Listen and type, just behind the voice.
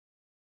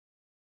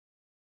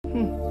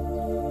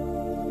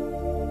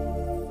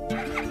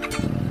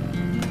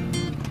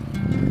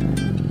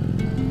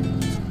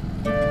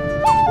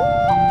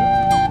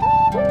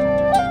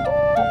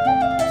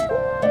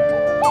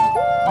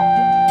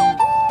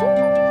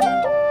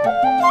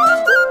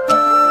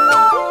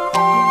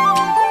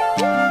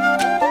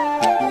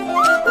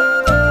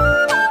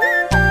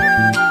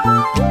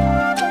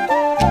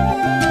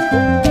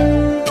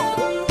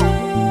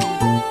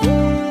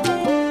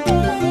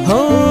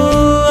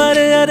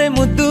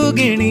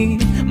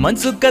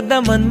ಮನ್ಸು ಕದ್ದ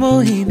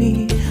ಮನ್ಮೋಹಿನಿ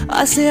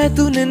ಆಸೆ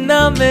ಆತು ನಿನ್ನ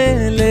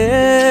ಮೇಲೆ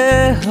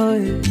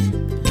ಹೋಯ್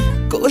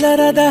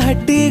ಕೋಲಾರದ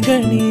ಹಟ್ಟಿ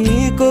ಗಣಿ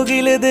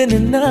ಕೋಗಿಲೆದೆ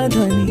ನಿನ್ನ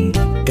ಧ್ವನಿ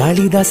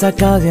ಕಾಳಿದಾಸ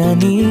ಕಾವ್ಯ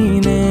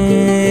ನೀನೇ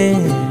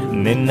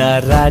ನಿನ್ನ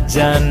ರಾಜ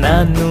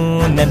ನಾನು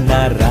ನನ್ನ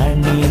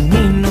ರಾಣಿ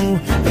ನೀನು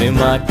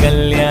ಪ್ರೇಮ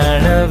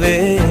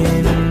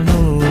ಕಲ್ಯಾಣವೇನು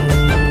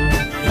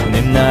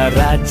ನಿನ್ನ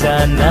ರಾಜ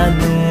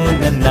ನಾನು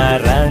ನನ್ನ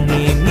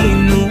ರಾಣಿ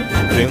ನೀನು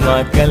ಪ್ರೇಮ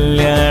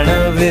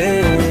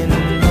ಕಲ್ಯಾಣವೇನು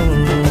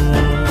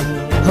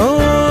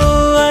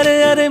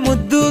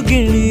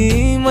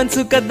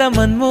ಮನ್ಸು ಕದ್ದ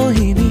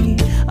ಮನ್ಮೋಹಿನಿ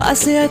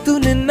ಆಸೆ ಆತು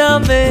ನಿನ್ನ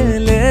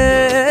ಮೇಲೆ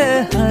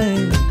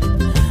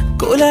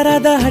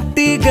ಕೋಲಾರದ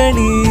ಹಟ್ಟಿ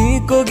ಗಣಿ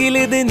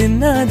ಕೋಗಿಲಿದೆ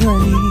ನಿನ್ನ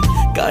ಧ್ವನಿ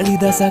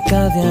ಕಾಳಿದಾಸ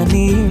ಕಾವ್ಯ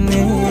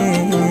ನೀನೇ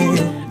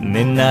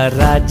ನಿನ್ನ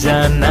ರಾಜ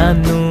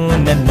ನಾನು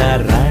ನನ್ನ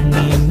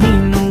ರಾಣಿ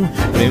ನೀನು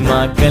ಪ್ರೇಮ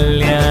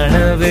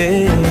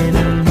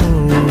ಕಲ್ಯಾಣವೇನು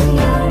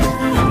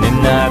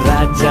ನಿನ್ನ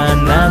ರಾಜ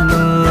ನಾನು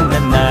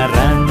ನನ್ನ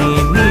ರಾಣಿ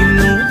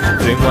ನೀನು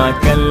ಪ್ರೇಮ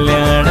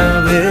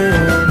ಕಲ್ಯಾಣವೇನು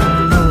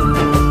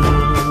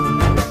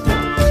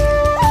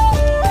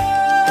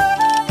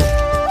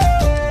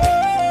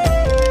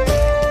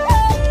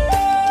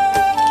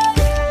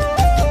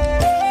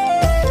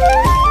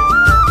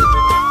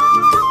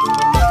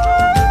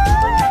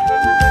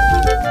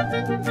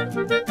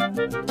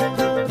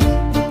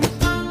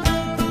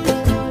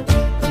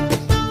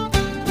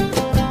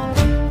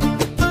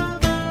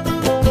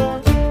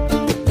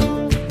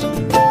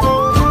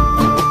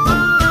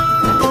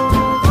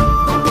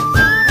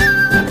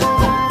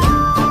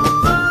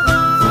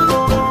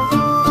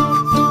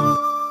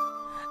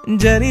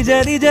ಜರಿ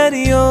ಜರಿ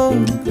ಜರಿಯೋ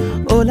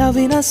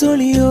ಓಲಾವಿನ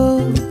ಸುಳಿಯೋ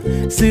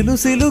ಸಿಲು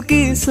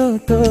ಸಿಲುಕಿ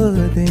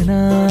ಸೋತೋದೆನಾ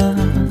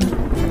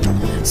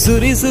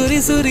ಸುರಿ ಸುರಿ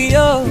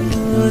ಸುರಿಯೋ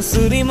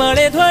ಸುರಿ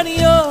ಮಳೆ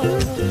ಧ್ವನಿಯೋ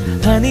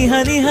ಹನಿ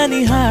ಹನಿ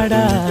ಹನಿ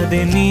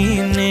ಹಾಡಾದೆ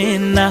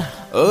ನೀನೇನ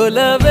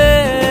ಓಲವೇ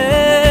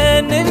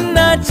ನಿನ್ನ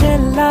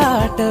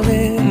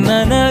ಚೆಲ್ಲಾಟವೇ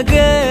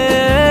ನನಗೆ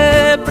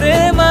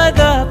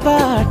ಪ್ರೇಮದ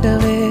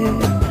ಪಾಠವೇ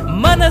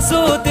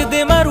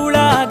ಮನಸೋತಿದೆ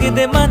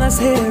ಮರುಳಾಗಿದೆ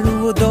ಮನಸ್ಸು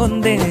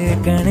ಹೇಳುವುದೊಂದೇ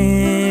ಕಣೆ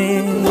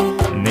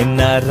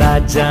ನಿನ್ನ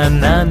ರಾಜ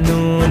ನಾನು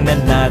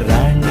ನನ್ನ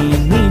ರಾಣಿ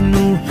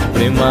ನೀನು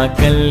ಪ್ರೇಮ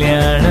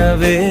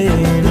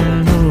ಕಲ್ಯಾಣವೇನು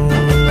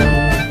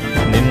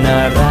ನಿನ್ನ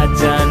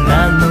ರಾಜ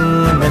ನಾನು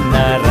ನನ್ನ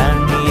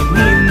ರಾಣಿ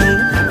ನೀನು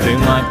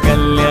ಪ್ರೇಮ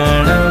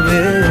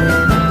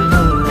ಕಲ್ಯಾಣವೇನು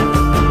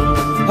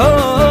ಹೋ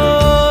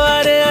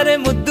ಅರೆ ಅರೆ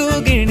ಮುದ್ದು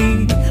ಗಿಣಿ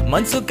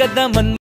ಮನ್ಸು ಕದ್ದ